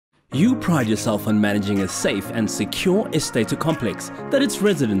You pride yourself on managing a safe and secure estate or complex that its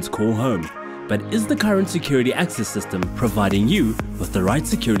residents call home. But is the current security access system providing you with the right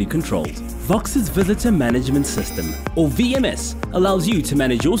security controls? Vox's Visitor Management System, or VMS, allows you to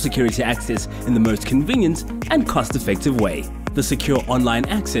manage your security access in the most convenient and cost-effective way. The secure online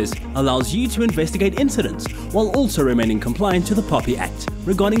access allows you to investigate incidents while also remaining compliant to the POPI Act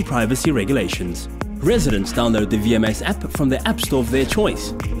regarding privacy regulations. Residents download the VMS app from the App Store of their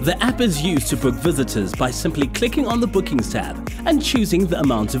choice. The app is used to book visitors by simply clicking on the Bookings tab and choosing the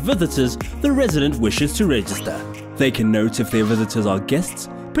amount of visitors the resident wishes to register. They can note if their visitors are guests,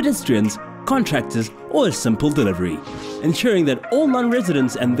 pedestrians, contractors, or a simple delivery, ensuring that all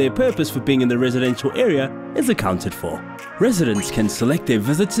non-residents and their purpose for being in the residential area is accounted for. Residents can select their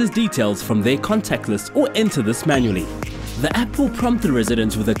visitors' details from their contact list or enter this manually. The app will prompt the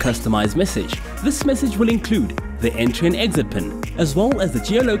resident with a customized message. This message will include the entry and exit PIN, as well as the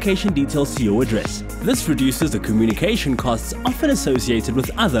geolocation details to your address. This reduces the communication costs often associated with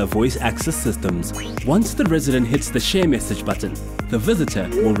other voice access systems. Once the resident hits the share message button, the visitor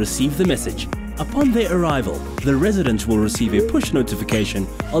will receive the message. Upon their arrival, the resident will receive a push notification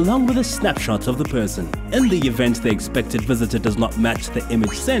along with a snapshot of the person. In the event the expected visitor does not match the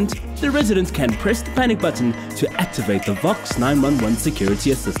image sent, the resident can press the panic button to activate the Vox 911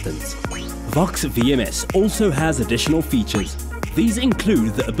 security assistance. Vox VMS also has additional features. These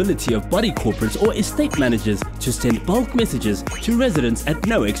include the ability of body corporates or estate managers to send bulk messages to residents at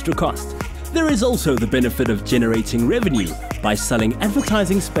no extra cost. There is also the benefit of generating revenue by selling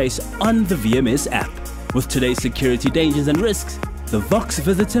advertising space on the VMS app. With today's security dangers and risks, the Vox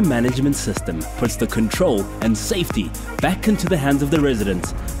Visitor Management System puts the control and safety back into the hands of the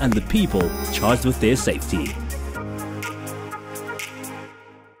residents and the people charged with their safety.